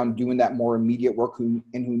on the ground doing that more immediate work who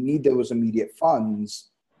need those immediate funds,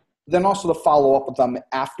 then also to follow up with them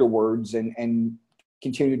afterwards and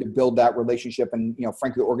continue to build that relationship. And,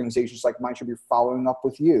 frankly, organizations like mine should be following up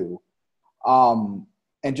with you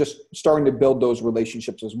and just starting to build those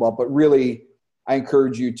relationships as well. But really, I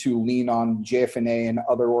encourage you to lean on JFNA and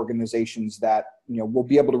other organizations that, will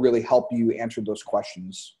be able to really help you answer those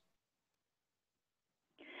questions.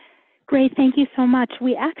 Great, thank you so much.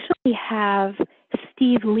 We actually have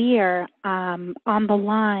Steve Lear on the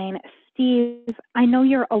line. Steve, I know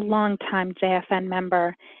you're a longtime JFN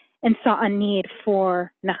member and saw a need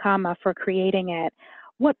for NECHAMA, for creating it.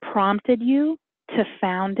 What prompted you to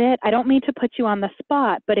found it? I don't mean to put you on the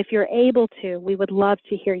spot, but if you're able to, we would love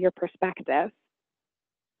to hear your perspective.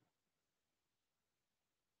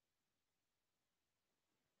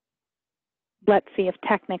 Let's see if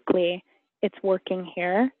technically it's working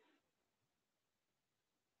here.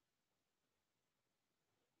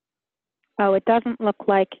 Oh, it doesn't look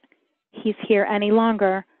like he's here any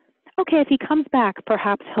longer. Okay, if he comes back,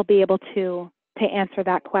 perhaps he'll be able to answer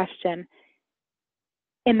that question.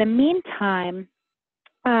 In the meantime,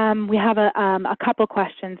 we have a couple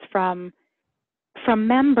questions from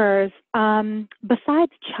members.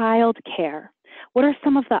 Besides child care, what are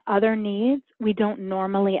some of the other needs we don't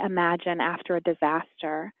normally imagine after a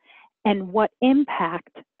disaster? And what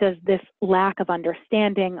impact does this lack of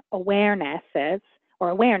understanding, awareness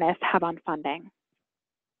have on funding?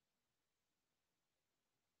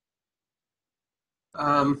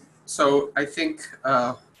 So I think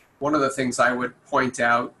one of the things I would point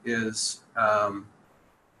out is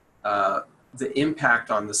the impact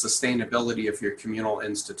on the sustainability of your communal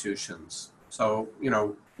institutions. So,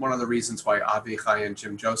 one of the reasons why Avichai and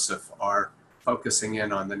Jim Joseph are focusing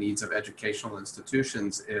in on the needs of educational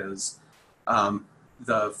institutions is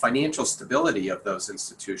the financial stability of those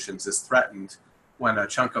institutions is threatened when a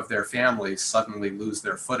chunk of their families suddenly lose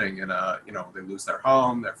their footing and they lose their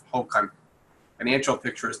home, their whole financial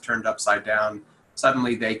picture is turned upside down.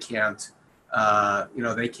 Suddenly they can't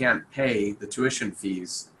pay the tuition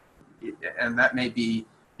fees. And that may be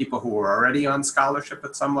people who are already on scholarship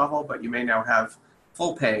at some level, but you may now have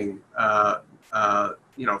full paying,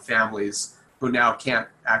 families who now can't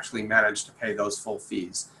actually manage to pay those full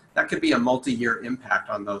fees. That could be a multi-year impact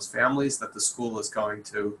on those families that the school is going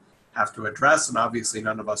to have to address. And obviously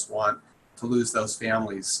none of us want to lose those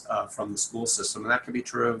families from the school system. And that can be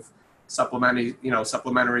true of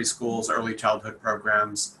supplementary schools, early childhood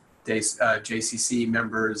programs, JCC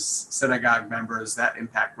members, synagogue members. That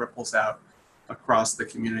impact ripples out across the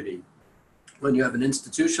community. When you have an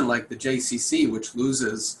institution like the JCC, which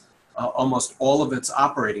loses almost all of its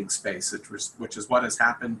operating space, which is what has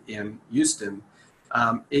happened in Houston,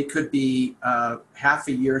 it could be half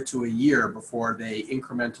a year to a year before they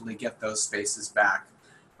incrementally get those spaces back.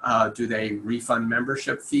 Do they refund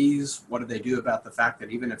membership fees? What do they do about the fact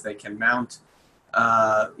that even if they can mount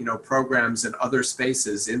programs in other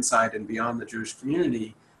spaces inside and beyond the Jewish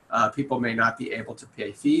community, people may not be able to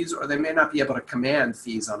pay fees, or they may not be able to command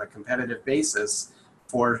fees on a competitive basis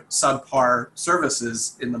for subpar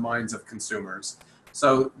services in the minds of consumers.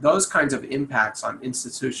 So those kinds of impacts on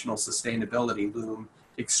institutional sustainability loom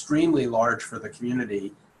extremely large for the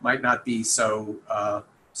community, might not be so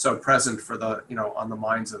present for the on the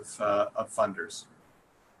minds of funders.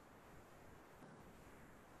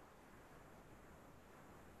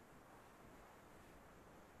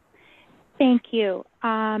 Thank you.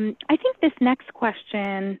 I think this next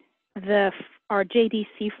question, our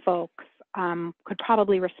JDC folks could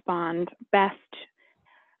probably respond best.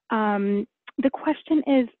 The question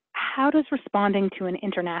is, how does responding to an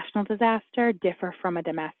international disaster differ from a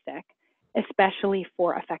domestic, especially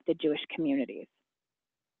for affected Jewish communities?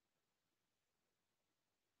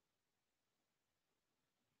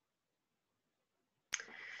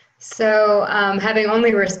 So having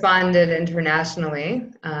only responded internationally,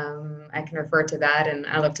 I can refer to that, and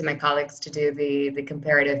I look to my colleagues to do the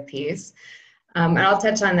comparative piece. And I'll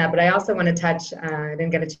touch on that, but I also want to touch, I didn't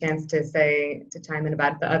get a chance to chime in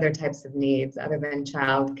about the other types of needs other than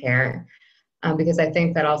childcare, because I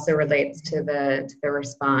think that also relates to the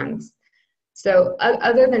response. So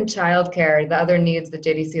other than childcare, the other needs that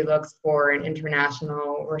JDC looks for in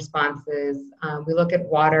international responses, we look at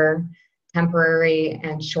water, temporary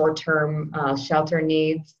and short-term shelter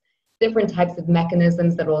needs, different types of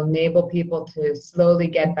mechanisms that will enable people to slowly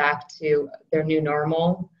get back to their new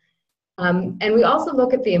normal. And we also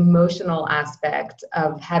look at the emotional aspect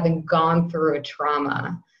of having gone through a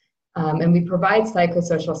trauma. And we provide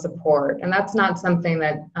psychosocial support. And that's not something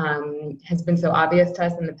that has been so obvious to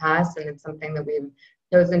us in the past, and it's something that we've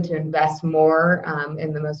chosen to invest more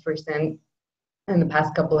in the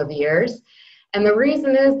past couple of years. And the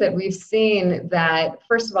reason is that we've seen that,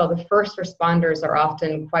 first of all, the first responders are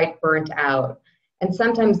often quite burnt out. And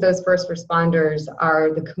sometimes those first responders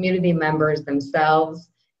are the community members themselves.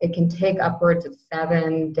 It can take upwards of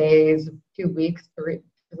 7 days, 2 weeks to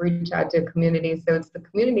reach out to a community. So it's the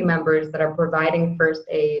community members that are providing first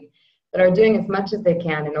aid, that are doing as much as they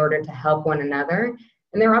can in order to help one another.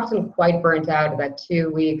 And they're often quite burnt out at that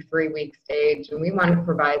 2-week, 3-week stage. And we want to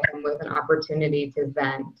provide them with an opportunity to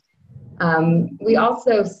vent. We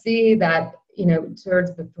also see that,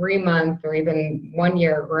 towards the 3-month or even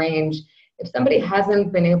 1-year range, if somebody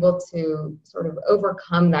hasn't been able to sort of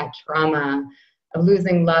overcome that trauma of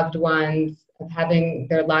losing loved ones, of having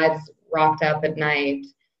their lives rocked up at night,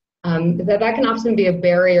 that can often be a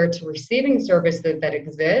barrier to receiving services that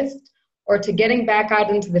exist or to getting back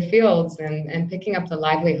out into the fields and picking up the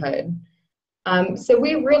livelihood. So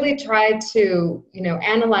we really try to,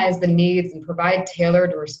 analyze the needs and provide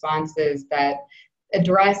tailored responses that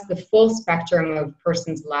address the full spectrum of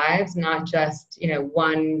person's lives, not just,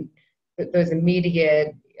 those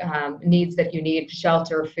immediate needs that you need,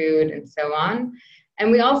 shelter, food, and so on.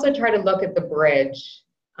 And we also try to look at the bridge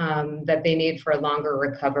that they need for a longer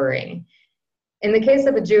recovery. In the case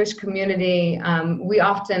of a Jewish community, we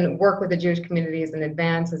often work with the Jewish communities in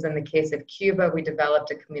advance. As in the case of Cuba, we developed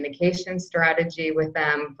a communication strategy with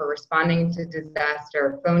them for responding to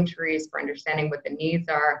disaster, phone trees for understanding what the needs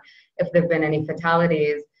are, if there have been any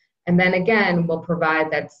fatalities. And then again, we'll provide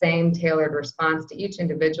that same tailored response to each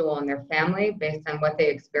individual and their family based on what they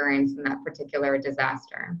experienced in that particular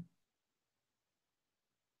disaster.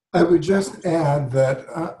 I would just add that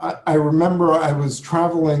I remember I was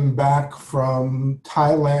traveling back from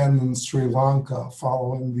Thailand and Sri Lanka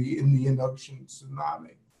following the Indian Ocean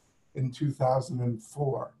tsunami in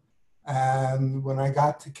 2004. And when I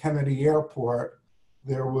got to Kennedy Airport,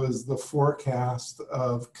 there was the forecast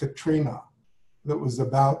of Katrina that was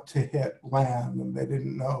about to hit land, and they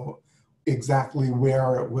didn't know exactly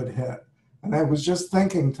where it would hit. And I was just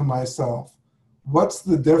thinking to myself, what's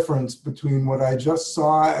the difference between what I just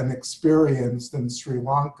saw and experienced in Sri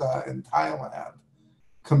Lanka and Thailand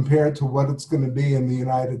compared to what it's going to be in the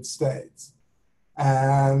United States?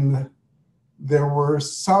 And there were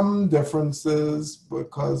some differences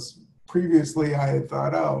because previously I had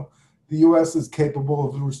thought, oh, the US is capable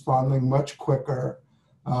of responding much quicker.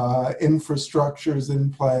 Infrastructure's in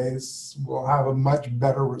place, we'll have a much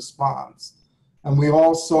better response. And we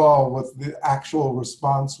all saw what the actual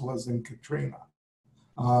response was in Katrina.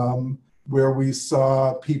 Where we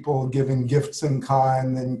saw people giving gifts in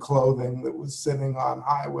kind and clothing that was sitting on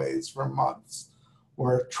highways for months,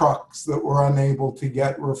 or trucks that were unable to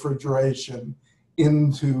get refrigeration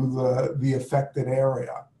into the affected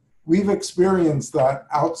area. We've experienced that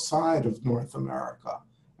outside of North America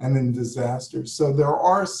and in disasters. So there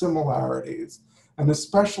are similarities, and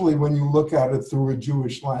especially when you look at it through a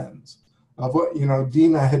Jewish lens of what,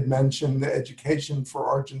 Deena had mentioned, the education for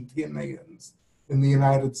Argentinians in the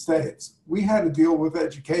United States. We had to deal with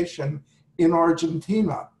education in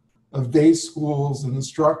Argentina of day schools and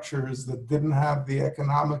structures that didn't have the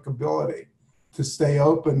economic ability to stay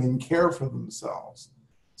open and care for themselves.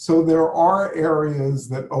 So there are areas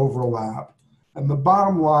that overlap. And the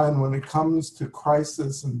bottom line when it comes to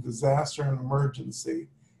crisis and disaster and emergency,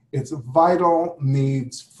 it's vital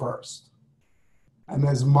needs first. And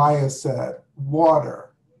as Maya said,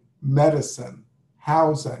 water, medicine,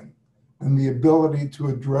 housing, and the ability to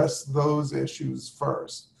address those issues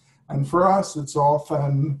first. And for us, it's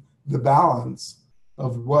often the balance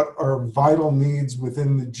of what are vital needs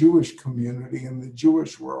within the Jewish community and the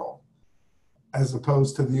Jewish world, as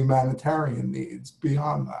opposed to the humanitarian needs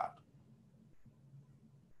beyond that.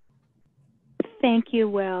 Thank you,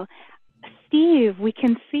 Will. Steve, we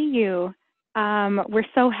can see you. We're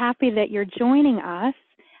so happy that you're joining us.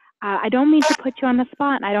 I don't mean to put you on the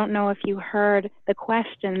spot, and I don't know if you heard the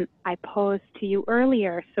question I posed to you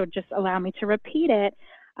earlier, so just allow me to repeat it.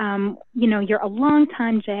 You know, you're a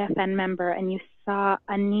longtime JFN member, and you saw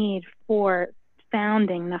a need for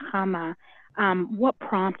founding NECHAMA. What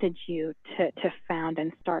prompted you to found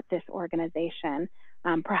and start this organization?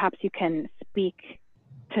 Perhaps you can speak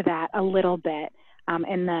to that a little bit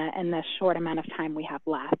in the short amount of time we have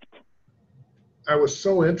left. I was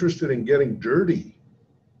so interested in getting dirty.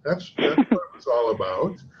 That's what it's all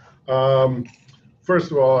about. First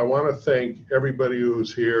of all, I want to thank everybody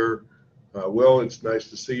who's here. Will, it's nice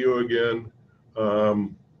to see you again.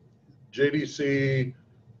 JDC,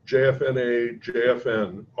 JFNA,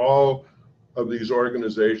 JFN, all of these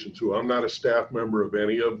organizations who I'm not a staff member of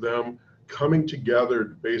any of them, coming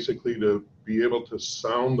together basically to be able to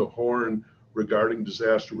sound the horn regarding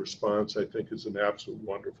disaster response, I think is an absolute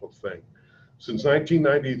wonderful thing. Since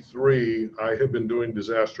 1993, I have been doing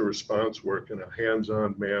disaster response work in a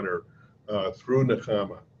hands-on manner through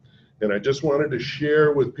NECHAMA. And I just wanted to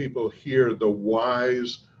share with people here the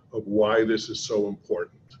whys of why this is so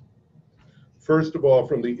important. First of all,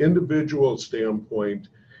 from the individual standpoint,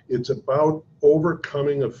 it's about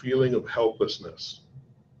overcoming a feeling of helplessness.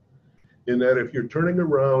 In that if you're turning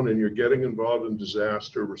around and you're getting involved in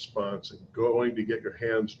disaster response and going to get your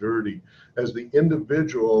hands dirty, as the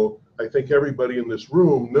individual, I think everybody in this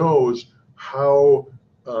room knows how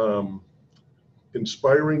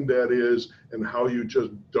inspiring that is and how you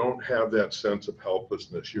just don't have that sense of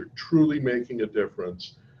helplessness. You're truly making a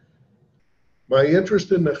difference. My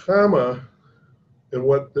interest in NECHAMA and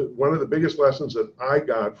one of the biggest lessons that I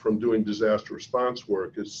got from doing disaster response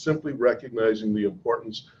work is simply recognizing the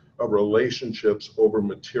importance of relationships over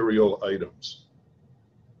material items.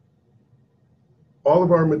 All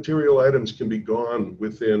of our material items can be gone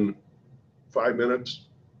within 5 minutes,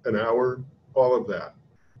 an hour, all of that.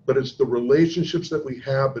 But it's the relationships that we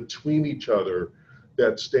have between each other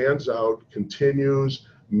that stands out, continues,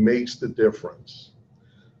 makes the difference.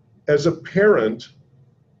 As a parent,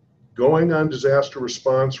 going on disaster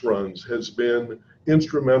response runs has been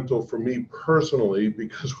instrumental for me personally,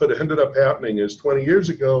 because what ended up happening is 20 years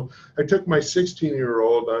ago, I took my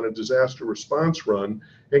 16-year-old on a disaster response run,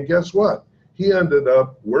 and guess what? He ended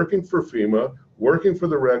up working for FEMA, working for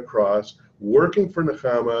the Red Cross, working for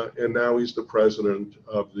NECHAMA, and now he's the president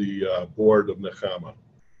of the board of NECHAMA.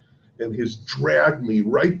 And he's dragged me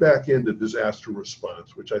right back into disaster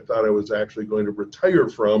response, which I thought I was actually going to retire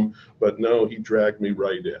from, but no, he dragged me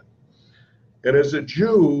right in. And as a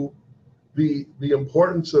Jew, the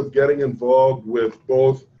importance of getting involved with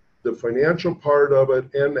both the financial part of it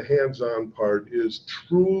and the hands-on part is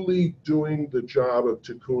truly doing the job of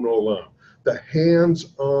tikkun olam, the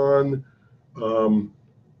hands-on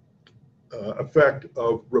effect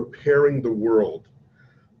of repairing the world.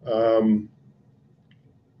 You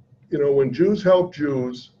know, when Jews help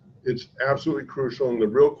Jews, it's absolutely crucial. And the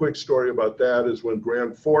real quick story about that is when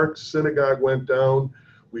Grand Forks Synagogue went down,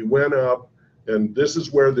 we went up, and this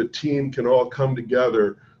is where the team can all come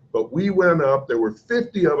together. But we went up, there were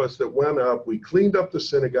 50 of us that went up, we cleaned up the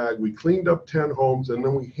synagogue, we cleaned up 10 homes, and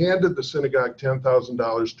then we handed the synagogue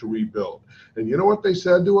 $10,000 to rebuild. And you know what they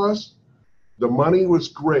said to us? The money was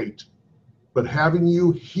great, but having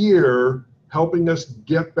you here helping us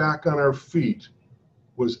get back on our feet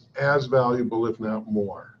was as valuable, if not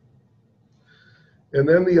more. And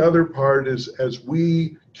then the other part is, as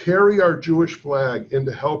we carry our Jewish flag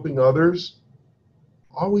into helping others,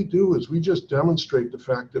 all we do is we just demonstrate the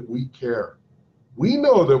fact that we care. We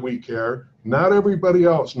know that we care. Not everybody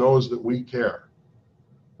else knows that we care.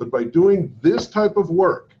 But by doing this type of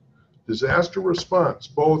work, disaster response,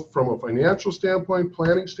 both from a financial standpoint,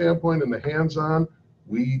 planning standpoint, and the hands-on,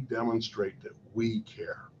 we demonstrate that we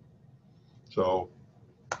care. So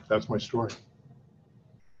that's my story.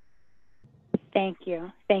 Thank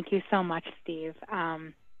you. Thank you so much, Steve.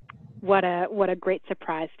 What a great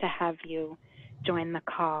surprise to have you join the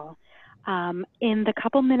call. In the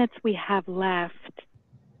couple minutes we have left,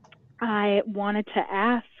 I wanted to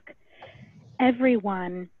ask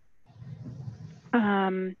everyone,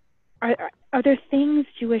 are there things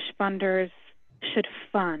Jewish funders should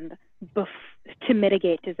fund to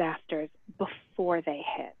mitigate disasters before they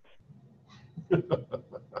hit?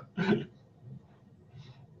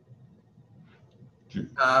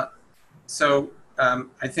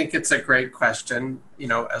 I think it's a great question. You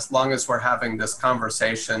know, as long as we're having this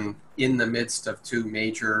conversation in the midst of two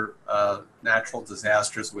major natural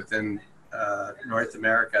disasters within North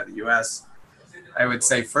America, the U.S., I would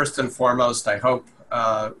say first and foremost, I hope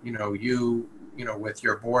you with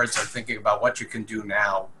your boards are thinking about what you can do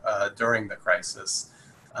now during the crisis.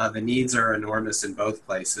 The needs are enormous in both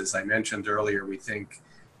places. I mentioned earlier, we think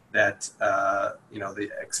that the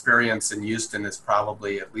experience in Houston is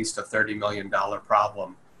probably at least a $30 million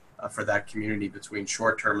problem for that community between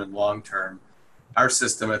short-term and long-term. Our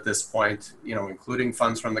system at this point, including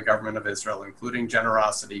funds from the government of Israel, including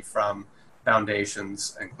generosity from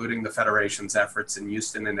foundations, including the Federation's efforts in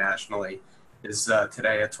Houston and nationally, is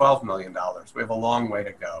today at $12 million. We have a long way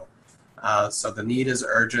to go. So the need is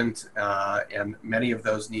urgent, and many of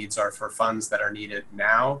those needs are for funds that are needed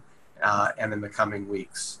now and in the coming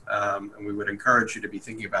weeks. And we would encourage you to be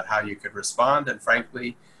thinking about how you could respond, and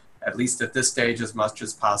frankly, at least at this stage, as much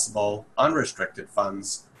as possible, unrestricted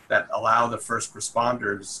funds that allow the first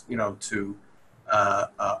responders, to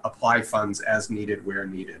apply funds as needed, where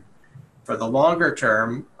needed. For the longer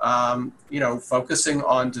term, focusing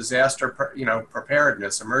on disaster,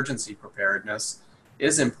 preparedness, emergency preparedness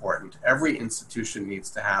is important. Every institution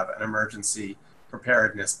needs to have an emergency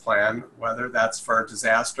preparedness plan, whether that's for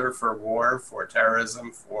disaster, for war, for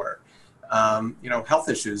terrorism, for health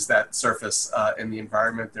issues that surface in the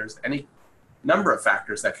environment. There's any number of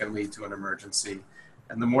factors that can lead to an emergency.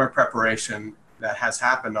 And the more preparation that has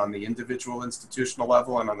happened on the individual institutional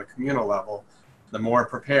level and on the communal level, the more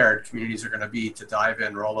prepared communities are going to be to dive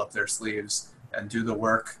in, roll up their sleeves, and do the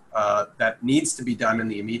work that needs to be done in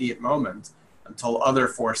the immediate moment until other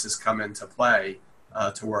forces come into play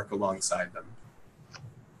to work alongside them.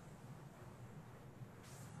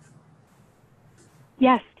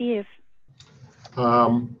 Yes, Steve.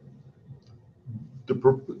 The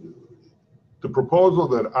proposal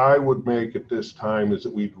that I would make at this time is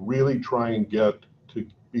that we'd really try and get to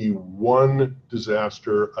be one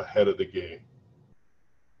disaster ahead of the game.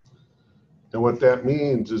 And what that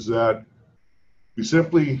means is that we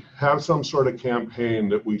simply have some sort of campaign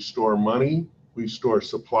that we store money, we store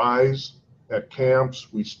supplies at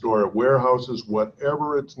camps, we store at warehouses,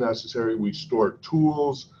 whatever it's necessary. We store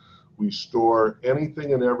tools, we store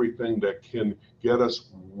anything and everything that can get us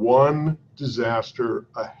one disaster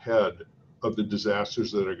ahead of the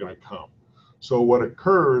disasters that are going to come. So what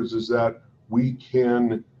occurs is that we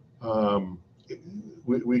can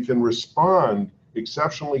respond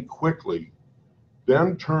exceptionally quickly,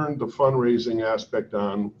 then turn the fundraising aspect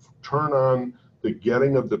on, turn on the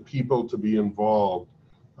getting of the people to be involved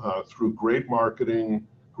through great marketing,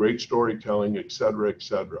 great storytelling, et cetera, et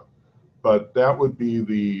cetera. But that would be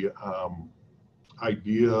the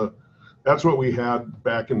idea. That's what we had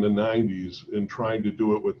back in the 90s in trying to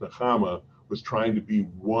do it with NECHAMA, was trying to be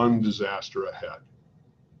one disaster ahead.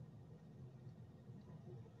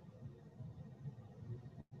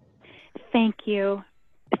 Thank you.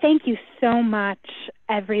 Thank you so much,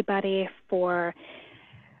 everybody, for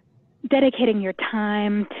dedicating your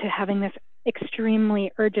time to having this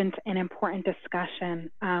extremely urgent and important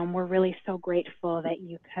discussion. We're really so grateful that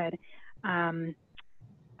you could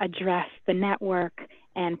address the network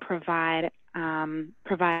and provide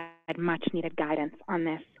much needed guidance on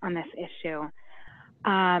this issue.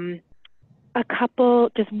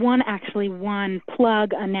 One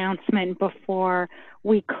plug announcement before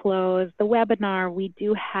we close the webinar. We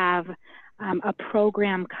do have a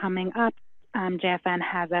program coming up. JFN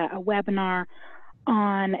has a webinar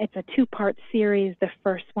on, it's a two-part series. The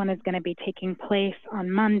first one is going to be taking place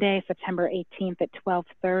on Monday, September 18th at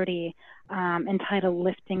 12:30, entitled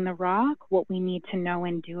Lifting the Rock, What We Need to Know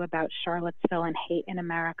and Do About Charlottesville and Hate in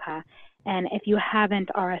America. And if you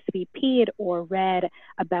haven't RSVP'd or read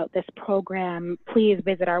about this program, please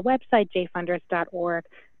visit our website, jfunders.org,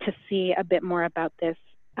 to see a bit more about this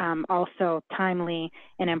also timely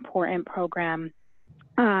and important program,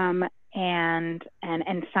 and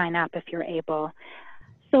sign up if you're able.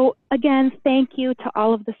 So again, thank you to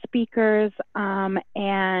all of the speakers,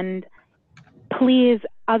 and please,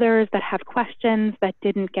 others that have questions that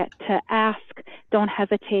didn't get to ask, don't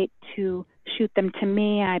hesitate to shoot them to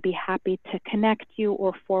me. I'd be happy to connect you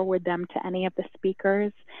or forward them to any of the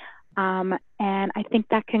speakers. And I think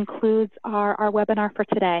that concludes our webinar for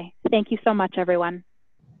today. Thank you so much, everyone.